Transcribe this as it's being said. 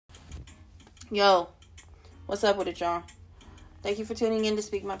Yo, what's up with it, y'all? Thank you for tuning in to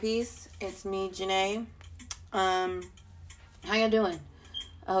Speak My Piece. It's me, Janae. How y'all doing?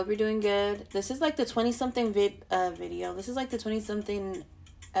 I hope you're doing good. This is like the 20-something video. This is like the 20-something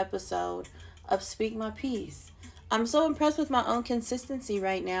episode of Speak My Piece. I'm so impressed with my own consistency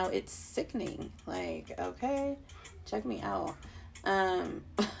right now. It's sickening. Like, okay, check me out.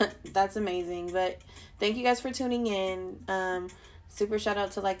 That's amazing. But thank you guys for tuning in. Super shout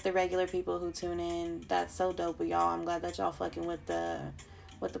out to like the regular people who tune in. That's so dope with y'all. I'm glad that y'all fucking with the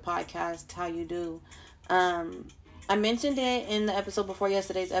podcast. How you do? I mentioned it in the episode before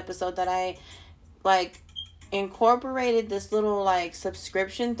yesterday's episode that I like incorporated this little like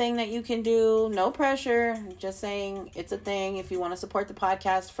subscription thing that you can do. No pressure. Just saying it's a thing if you want to support the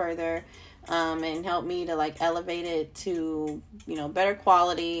podcast further, and help me to like elevate it to, better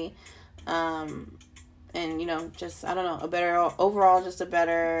quality. And, just, I don't know, a better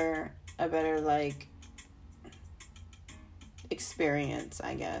like experience,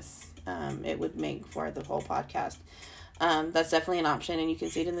 I guess, it would make for the whole podcast. That's definitely an option, and you can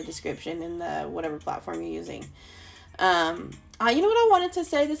see it in the description in the whatever platform you're using. You know what I wanted to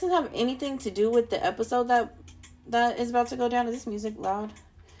say? This doesn't have anything to do with the episode that is about to go down. Is this music loud?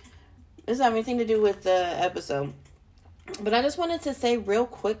 This doesn't have anything to do with the episode. But I just wanted to say real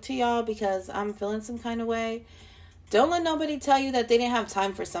quick to y'all, because I'm feeling some kind of way. Don't let nobody tell you that they didn't have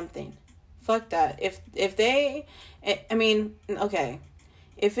time for something. Fuck that. If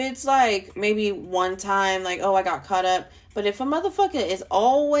it's like maybe one time, like, oh, I got caught up. But if a motherfucker is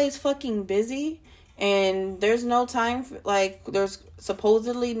always fucking busy and there's no time, there's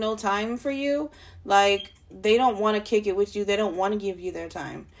supposedly no time for you, like, they don't want to kick it with you. They don't want to give you their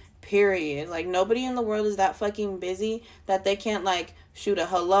time. Period. Like, nobody in the world is that fucking busy that they can't, like, shoot a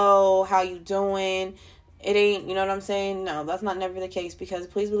hello, how you doing? It ain't, you know what I'm saying? No, that's not never the case, because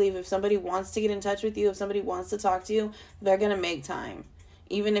please believe if somebody wants to get in touch with you, if somebody wants to talk to you, they're gonna make time.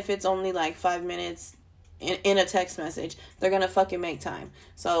 Even if it's only, like, 5 minutes in a text message, they're gonna fucking make time.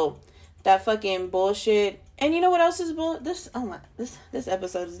 So, that fucking bullshit. And you know what else is this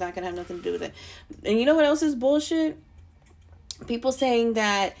episode is not gonna have nothing to do with it. And you know what else is bullshit? People saying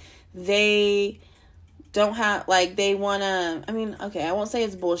that they don't have, like, they want to, I won't say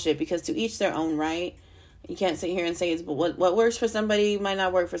it's bullshit, because to each their own, right? You can't sit here and say it's what works for somebody might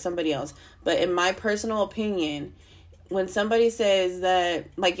not work for somebody else. But in my personal opinion, when somebody says that,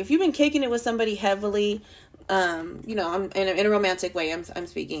 like, if you've been kicking it with somebody heavily, I'm in a romantic way, I'm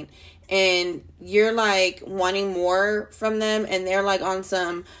speaking, and you're like wanting more from them, and they're like on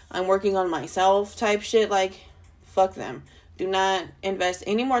some I'm working on myself type shit, like, fuck them. Do not invest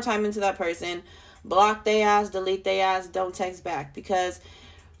any more time into that person. Block their ass, delete their ass, don't text back. Because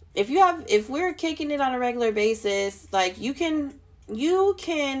if we're kicking it on a regular basis, like, you can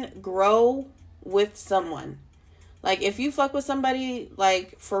grow with someone. Like, if you fuck with somebody,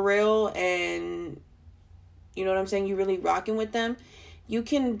 like, for real, and you know what I'm saying, you really rocking with them, you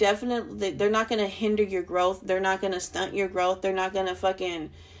can definitely, they're not going to hinder your growth. They're not going to stunt your growth. They're not going to fucking,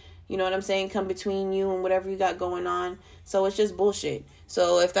 you know what I'm saying, come between you and whatever you got going on. So it's just bullshit.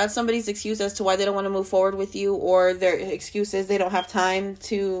 So if that's somebody's excuse as to why they don't want to move forward with you, or their excuse is they don't have time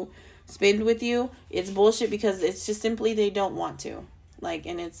to spend with you, it's bullshit, because it's just simply they don't want to. Like,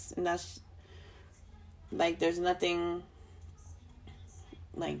 and that's, like, there's nothing,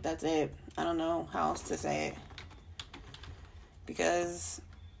 like, that's it. I don't know how else to say it. Because,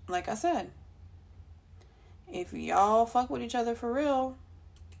 like I said, if y'all fuck with each other for real,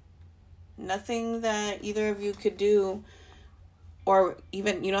 nothing that either of you could do, or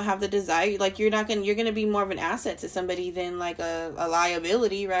even, have the desire, like, you're gonna be more of an asset to somebody than like a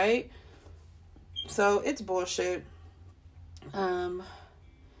liability, right? So it's bullshit. And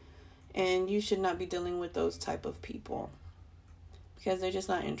you should not be dealing with those type of people, because they're just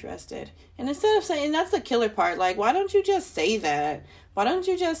not interested. And instead of saying, that's the killer part, like, why don't you just say that? Why don't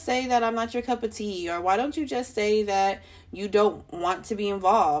you just say that I'm not your cup of tea? Or why don't you just say that you don't want to be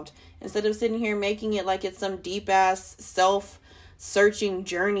involved? Instead of sitting here making it like it's some deep-ass self-searching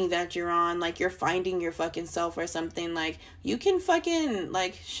journey that you're on, like you're finding your fucking self or something. Like, you can fucking,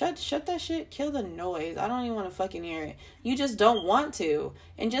 like, shut that shit, kill the noise. I don't even want to fucking hear it. You just don't want to.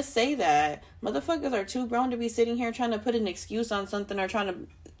 And just say that. Motherfuckers are too grown to be sitting here trying to put an excuse on something, or trying to,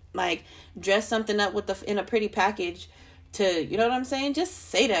 like, dress something up in a pretty package to, you know what I'm saying? Just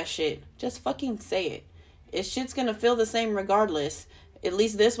say that shit. Just fucking say it. Shit's gonna feel the same regardless. At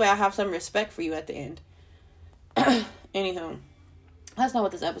least this way I have some respect for you at the end. Anywho, that's not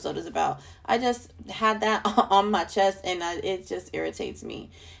what this episode is about. I just had that on my chest, and it just irritates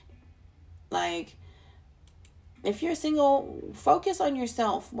me. Like, if you're single, focus on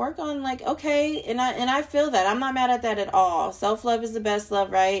yourself. Work on, like, okay, and I feel that. I'm not mad at that at all. Self-love is the best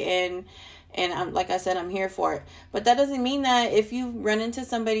love, right? And I'm, like I said, I'm here for it. But that doesn't mean that if you run into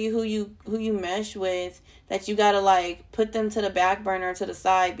somebody who you mesh with, that you gotta, like, put them to the back burner, to the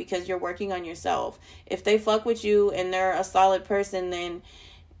side, because you're working on yourself. If they fuck with you and they're a solid person, then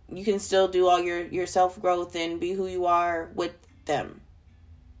you can still do all your self-growth and be who you are with them.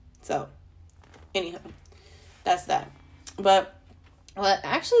 So, anyhow, that's that. But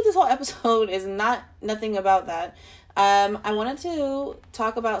actually, this whole episode is nothing about that. I wanted to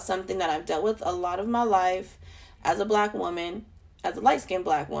talk about something that I've dealt with a lot of my life as a black woman, as a light-skinned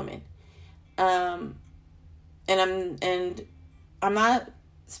black woman. And I'm not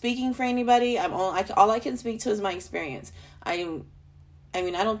speaking for anybody. All I can speak to is my experience. I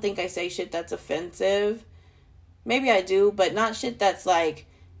mean, I don't think I say shit that's offensive. Maybe I do, but not shit that's, like,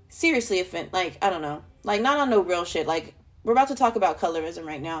 seriously offensive. Like, I don't know. Like, not on no real shit. Like, we're about to talk about colorism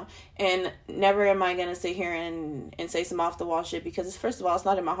right now, and never am I going to sit here and say some off-the-wall shit, because, first of all, it's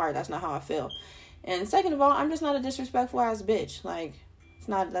not in my heart. That's not how I feel. And second of all, I'm just not a disrespectful ass bitch. Like,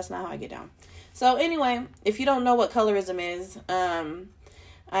 that's not how I get down. So, anyway, if you don't know what colorism is,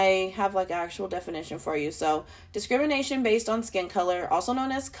 I have, like, an actual definition for you. So, discrimination based on skin color, also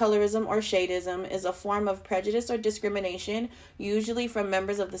known as colorism or shadeism, is a form of prejudice or discrimination, usually from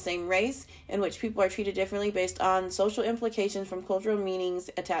members of the same race, in which people are treated differently based on social implications from cultural meanings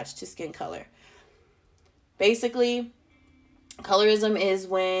attached to skin color. Basically, colorism is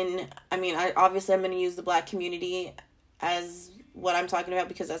when, I'm going to use the black community as what I'm talking about,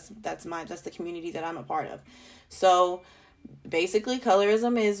 because that's the community that I'm a part of. So, basically,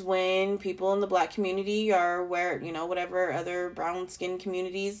 colorism is when people in the black community or whatever other brown skin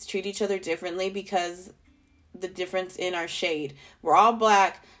communities treat each other differently because the difference in our shade. We're all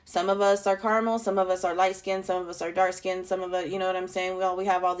black. Some of us are caramel. Some of us are light skin. Some of us are dark skin. Some of us, you know what I'm saying? We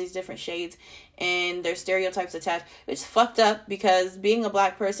have all these different shades, and there's stereotypes attached. It's fucked up because being a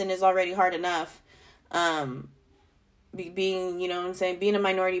black person is already hard enough. Being a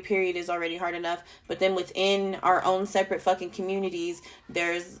minority period is already hard enough, but then within our own separate fucking communities,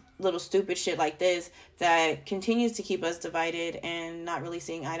 there's little stupid shit like this that continues to keep us divided and not really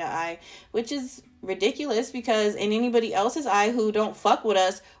seeing eye to eye, which is ridiculous, because in anybody else's eye who don't fuck with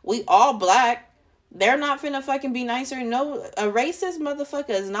us, we all black. They're not finna fucking be nicer. No, a racist motherfucker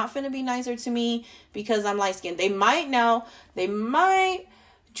is not finna be nicer to me because I'm light skinned. They might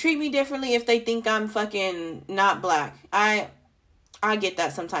treat me differently if they think I'm fucking not black. I get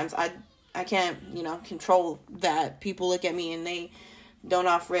that sometimes. I can't, control that. People look at me and they don't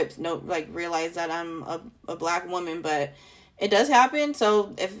off rips, realize that I'm a black woman, but it does happen.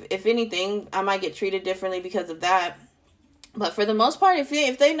 So if anything, I might get treated differently because of that. But for the most part,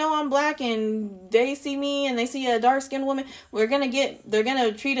 if they know I'm black and they see me and they see a dark skinned woman, they're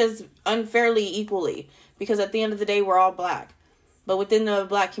gonna treat us unfairly equally, because at the end of the day, we're all black. But within the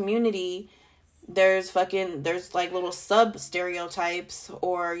black community, there's like little sub stereotypes,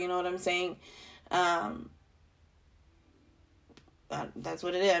 or you know what I'm saying? That's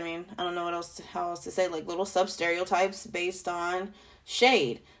what it is. I mean, I don't know how else to say, like little sub stereotypes based on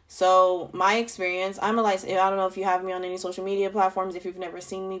shade. So my experience, I don't know if you have me on any social media platforms, if you've never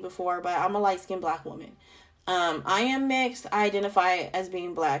seen me before, but I'm a light-skinned black woman. I am mixed. I identify as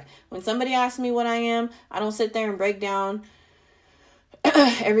being black. When somebody asks me what I am, I don't sit there and break down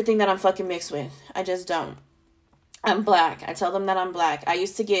everything that I'm fucking mixed with. I just don't. I'm black. I tell them that I'm black. I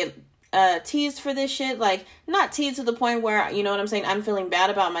used to get teased for this shit. Like, not teased to the point where, you know what I'm saying, I'm feeling bad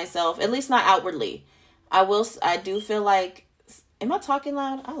about myself. At least not outwardly. I do feel like, am I talking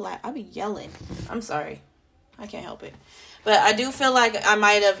loud? I'll be yelling. I'm sorry. I can't help it. But I do feel like I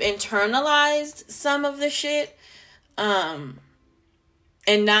might have internalized some of the shit.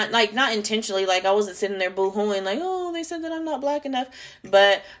 And not intentionally, like I wasn't sitting there boo-hooing like, oh, they said that I'm not black enough.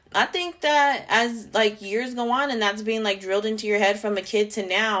 But I think that as like years go on and that's being like drilled into your head from a kid to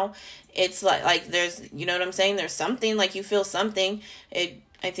now, it's like there's, you know what I'm saying? There's something, like you feel something.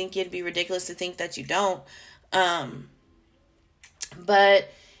 I think it'd be ridiculous to think that you don't. But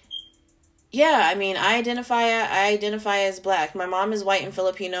yeah, I mean, I identify as black. My mom is white and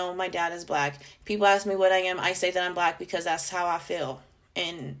Filipino. My dad is black. People ask me what I am. I say that I'm black because that's how I feel.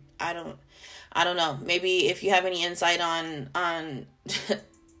 And I don't know. Maybe if you have any insight on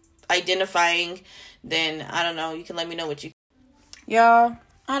identifying, then I don't know. You can let me know what you. Y'all,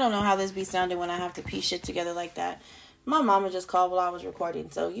 I don't know how this be sounding when I have to piece shit together like that. My mama just called while I was recording,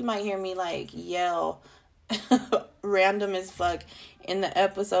 so you might hear me like yell random as fuck in the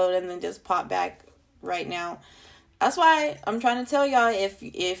episode and then just pop back right now. That's why I'm trying to tell y'all,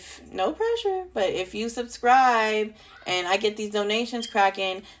 if no pressure, but if you subscribe and I get these donations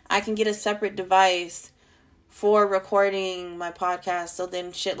cracking, I can get a separate device for recording my podcast. So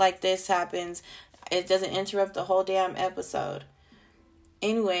then shit like this happens, it doesn't interrupt the whole damn episode.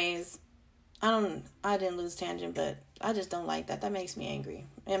 Anyways, I didn't lose tangent, but I just don't like that. That makes me angry.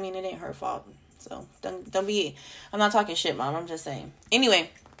 I mean, it ain't her fault. So don't be, I'm not talking shit, Mom. I'm just saying. Anyway,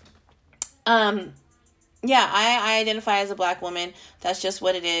 yeah, I identify as a black woman. That's just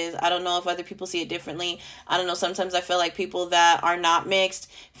what it is. I don't know if other people see it differently. I don't know. Sometimes I feel like people that are not mixed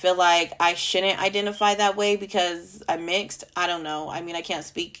feel like I shouldn't identify that way because I'm mixed. I don't know. I mean, I can't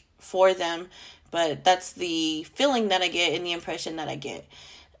speak for them, but that's the feeling that I get and the impression that I get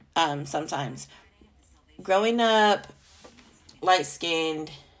sometimes. Growing up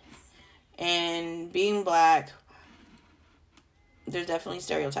light-skinned and being black, there's definitely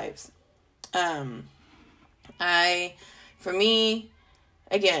stereotypes. For me,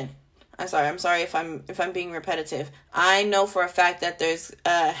 again, I'm sorry if I'm being repetitive. I know for a fact that there's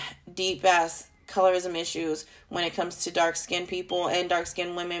deep ass colorism issues when it comes to dark skinned people and dark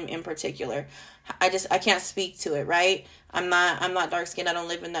skinned women in particular. I can't speak to it, right? I'm not dark skinned. I don't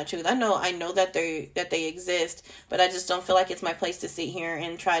live in that truth. I know that they exist, but I just don't feel like it's my place to sit here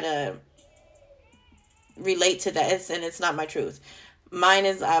and try to relate to that. It's not my truth. Mine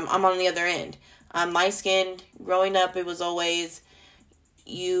is, I'm on the other end. I'm light skinned. Growing up, it was always,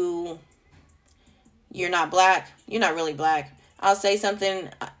 you're not black. You're not really black. I'll say something,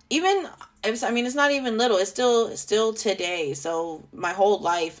 even, it's not even little. It's still today. So my whole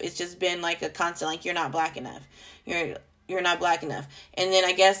life, it's just been like a constant, like, you're not black enough. You're not black enough. And then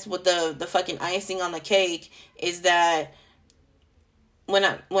I guess with the fucking icing on the cake is that when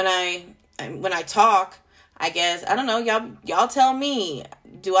I talk, I guess, I don't know, y'all tell me,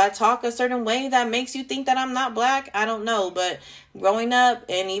 do I talk a certain way that makes you think that I'm not black? I don't know, but growing up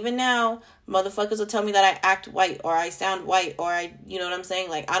and even now, motherfuckers will tell me that I act white or I sound white or you know what I'm saying?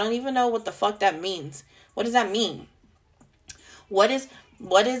 Like, I don't even know what the fuck that means. What does that mean? What is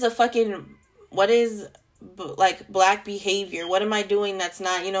like black behavior? What am I doing that's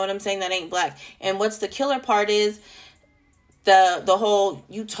not, you know what I'm saying, that ain't black? And what's the killer part is the whole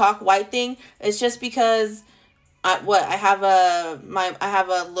you talk white thing. It's just because I have a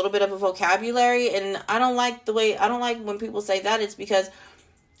little bit of a vocabulary, and I don't like when people say that. It's because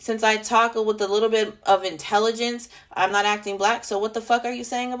since I talk with a little bit of intelligence, I'm not acting black. So what the fuck are you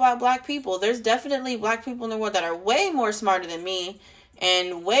saying about black people? There's definitely black people in the world that are way more smarter than me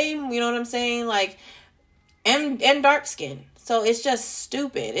and way, you know what I'm saying, like, and dark skin. So it's just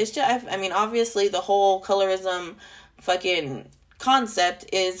stupid. It's just, obviously the whole colorism fucking concept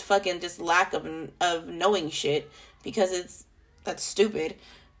is fucking just lack of knowing shit, because that's stupid.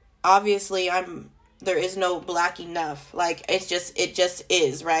 Obviously there is no black enough. Like, it just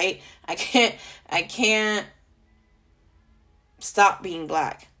is, right? I can't stop being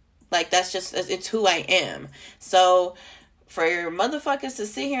black. Like, it's who I am. So for your motherfuckers to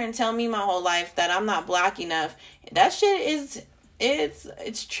sit here and tell me my whole life that I'm not black enough, that shit it's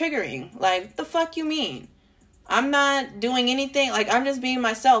triggering. Like, what the fuck you mean? I'm not doing anything. Like, I'm just being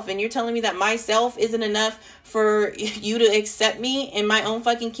myself, and you're telling me that myself isn't enough for you to accept me in my own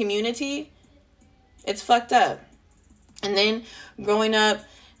fucking community? It's fucked up. And then growing up,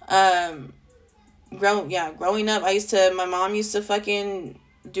 growing up, my mom used to fucking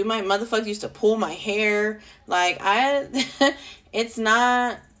do my motherfuckers used to pull my hair. Like, it's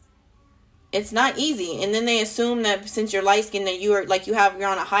not easy. And then they assume that since you're light skinned that you're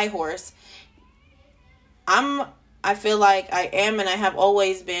on a high horse. I feel like I am, and I have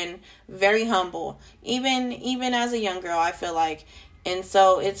always been very humble, even as a young girl, I feel like. And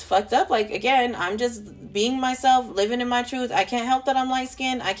so it's fucked up. Like, again, I'm just being myself, living in my truth. I can't help that I'm light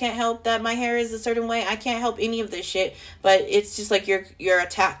skinned. I can't help that my hair is a certain way. I can't help any of this shit, but it's just like you're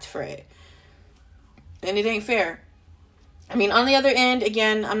attacked for it. And it ain't fair. On the other end,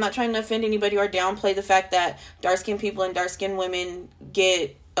 again, I'm not trying to offend anybody or downplay the fact that dark-skinned people and dark-skinned women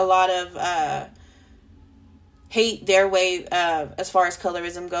get a lot of hate their way as far as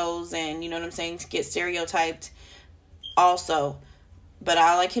colorism goes, and, you know what I'm saying, to get stereotyped also. But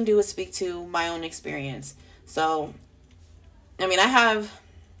all I can do is speak to my own experience. So, I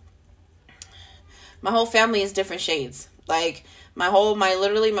my whole family is different shades. Like, my whole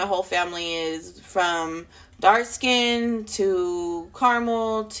family is from dark skin to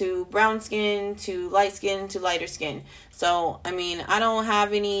caramel to brown skin to light skin to lighter skin. So, I don't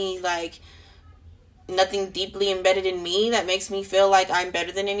have any, like, nothing deeply embedded in me that makes me feel like I'm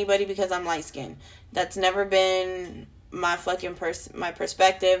better than anybody because I'm light skinned. That's never been my fucking my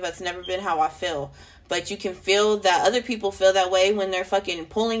perspective. That's never been how I feel. But you can feel that other people feel that way when they're fucking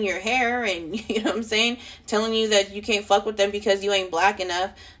pulling your hair and, you know what I'm saying, telling you that you can't fuck with them because you ain't black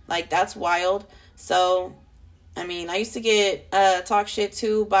enough. Like, that's wild. So, I mean, I used to get talk shit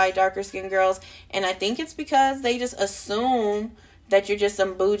too by darker skinned girls, and I think it's because they just assume that you're just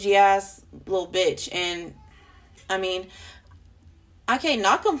some bougie ass little bitch. And I mean, I can't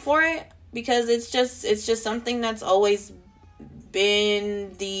knock them for it, because it's just something that's always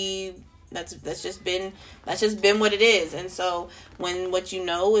been that's just been what it is. And so when what you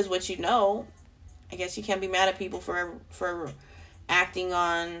know is what you know, I guess you can't be mad at people for acting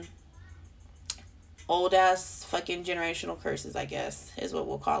on old ass fucking generational curses, I guess is what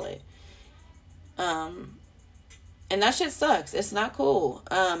we'll call it. And that shit sucks. It's not cool.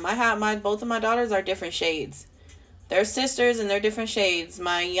 I have both of my daughters are different shades. They're sisters and they're different shades.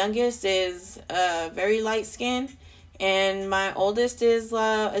 My youngest is very light skinned, and my oldest is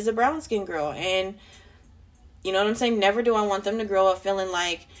a brown skinned girl. And you know what I'm saying? Never do I want them to grow up feeling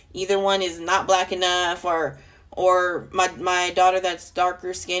like either one is not black enough, or my daughter that's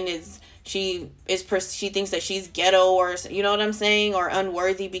darker skinned she thinks that she's ghetto, or you know what I'm saying, or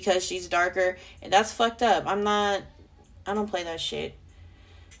unworthy because she's darker. And that's fucked up. I don't play that shit,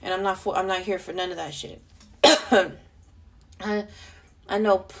 and I'm not here for none of that shit. I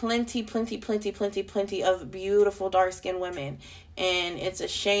know plenty of beautiful dark-skinned women, and it's a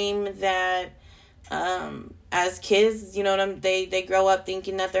shame that as kids, you know, they grow up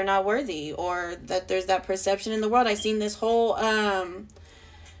thinking that they're not worthy, or that there's that perception in the world. I seen this whole I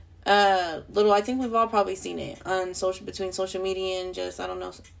think we've all probably seen it on between social media and just, I don't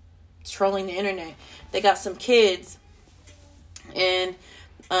know, trolling the internet. They got some kids, and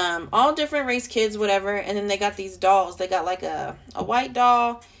all different race kids, whatever, and then they got these dolls. They got like a white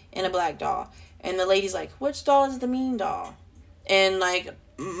doll and a black doll, and the lady's like, which doll is the mean doll? And like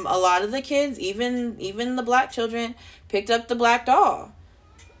a lot of the kids, even the black children, picked up the black doll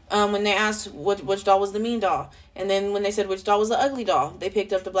when they asked which doll was the mean doll. And then when they said which doll was the ugly doll, they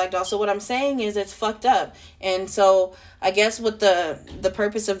picked up the black doll. So what I'm saying is it's fucked up. And so I guess what the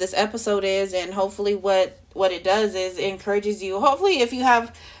purpose of this episode is, and hopefully what it does is it encourages you. Hopefully if you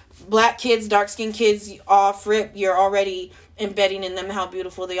have black kids, dark-skinned kids, off rip, you're already embedding in them how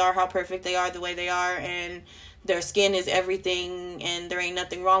beautiful they are, how perfect they are, the way they are, and their skin is everything, and there ain't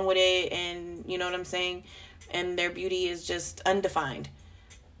nothing wrong with it, and you know what I'm saying? And their beauty is just undefined.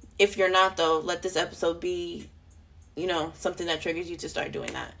 If you're not, though, let this episode be, you know, something that triggers you to start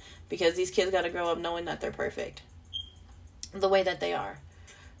doing that. Because these kids got to grow up knowing that they're perfect. The way that they are.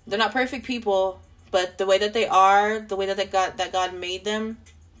 They're not perfect people, but the way that they are, the way that God made them,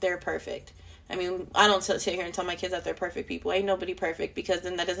 they're perfect. I mean, I don't sit here and tell my kids that they're perfect people. Ain't nobody perfect, because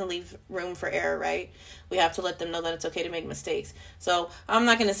then that doesn't leave room for error, right? We have to let them know that it's okay to make mistakes. So I'm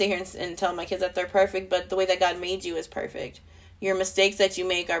not going to sit here and tell my kids that they're perfect, but the way that God made you is perfect. Your mistakes that you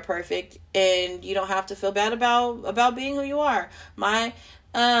make are perfect, and you don't have to feel bad about being who you are. My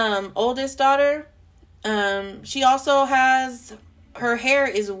oldest daughter, she also has, her hair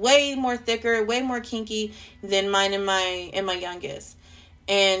is way more thicker, way more kinky than mine and my youngest.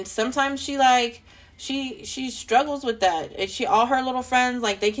 And sometimes she struggles with that. And all her little friends,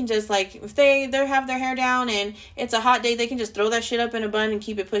 like, they can just, like, if they have their hair down and it's a hot day, they can just throw that shit up in a bun and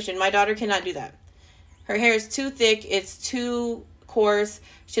keep it pushing. My daughter cannot do that. Her hair is too thick. It's too coarse.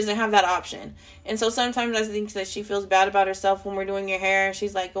 She doesn't have that option. And so sometimes I think that she feels bad about herself when we're doing her hair.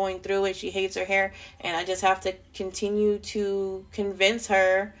 She's like going through it. She hates her hair. And I just have to continue to convince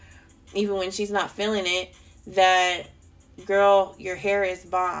her, even when she's not feeling it, that, girl, your hair is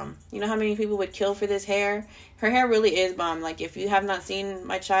bomb. You know how many people would kill for this hair? Her hair really is bomb. Like, if you have not seen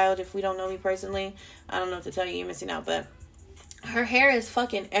my child, if we don't know me personally, I don't know what to tell you. You're missing out. But her hair is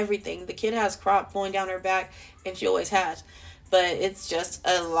fucking everything. The kid has crop flowing down her back, and she always has. But it's just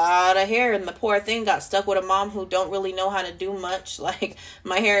a lot of hair, and the poor thing got stuck with a mom who don't really know how to do much. Like,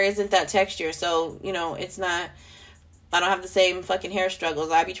 my hair isn't that texture, so, you know, it's not, I don't have the same fucking hair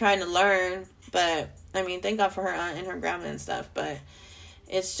struggles. I be trying to learn, but, I mean, thank God for her aunt and her grandma and stuff, but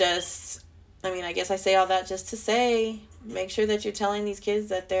it's just, I mean, I guess I say all that just to say, make sure that you're telling these kids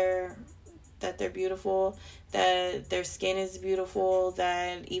that they're beautiful, that their skin is beautiful,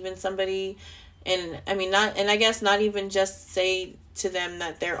 that even somebody, and I mean, I guess not even just say to them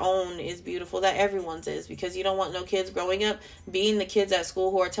that their own is beautiful, that everyone's is, because you don't want no kids growing up being the kids at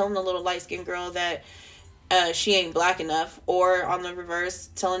school who are telling the little light-skinned girl that she ain't black enough, or on the reverse,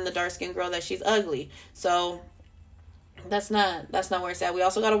 telling the dark-skinned girl that she's ugly. So that's not where it's at. We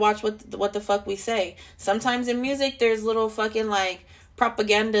also got to watch what the fuck we say. Sometimes in music, there's little fucking, like,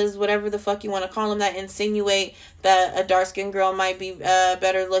 propagandas, whatever the fuck you want to call them, that insinuate that a dark-skinned girl might be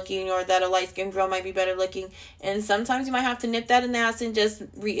better looking, or that a light-skinned girl might be better looking. And sometimes you might have to nip that in the ass and just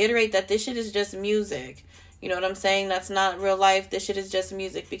reiterate that this shit is just music. You know what I'm saying? That's not real life. This shit is just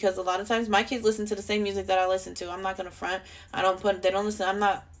music. Because a lot of times my kids listen to the same music that I listen to. I'm not going to front. They don't listen. I'm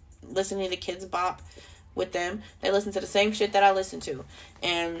not listening to Kids Bop with them. They listen to the same shit that I listen to.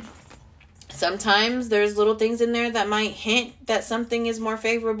 And sometimes there's little things in there that might hint that something is more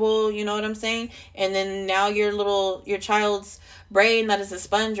favorable. You know what I'm saying? And then now your child's brain, that is a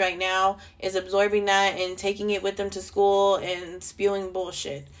sponge right now, is absorbing that and taking it with them to school and spewing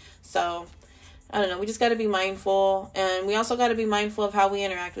bullshit. So I don't know. We just got to be mindful, and we also got to be mindful of how we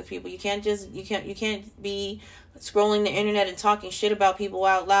interact with people. You can't be scrolling the internet and talking shit about people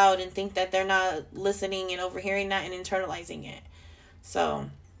out loud and think that they're not listening and overhearing that and internalizing it. So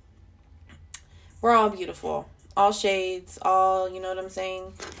we're all beautiful, all shades, all, you know what I'm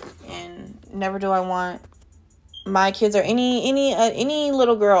saying? And never do I want my kids or any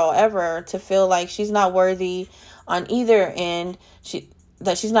little girl ever to feel like she's not worthy on either end.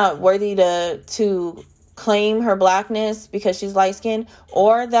 That she's not worthy to claim her blackness because she's light-skinned,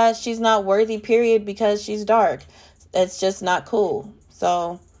 or that she's not worthy, period, because she's dark. That's just not cool.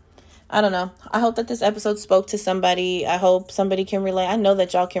 So, I don't know. I hope that this episode spoke to somebody. I hope somebody can relate. I know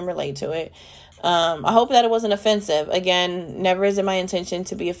that y'all can relate to it. I hope that it wasn't offensive. Again, never is it my intention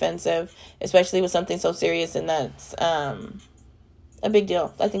to be offensive, especially with something so serious, and that's a big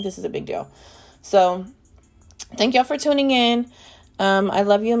deal. I think this is a big deal. So, thank y'all for tuning in. I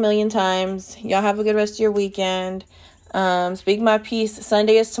love you a million times. Y'all have a good rest of your weekend. Speak My Peace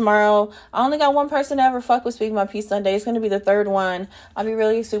Sunday is tomorrow. I only got one person to ever fuck with Speak My Peace Sunday. It's going to be the third one. I'll be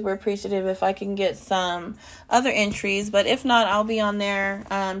really super appreciative if I can get some other entries. But if not, I'll be on there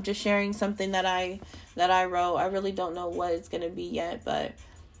just sharing something that I wrote. I really don't know what it's going to be yet, but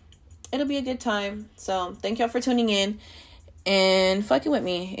it'll be a good time. So thank y'all for tuning in and fucking with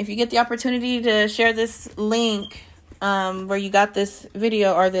me. If you get the opportunity to share this link where you got this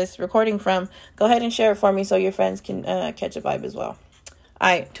video or this recording from, go ahead and share it for me so your friends can catch a vibe as well. All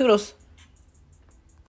right, toodles.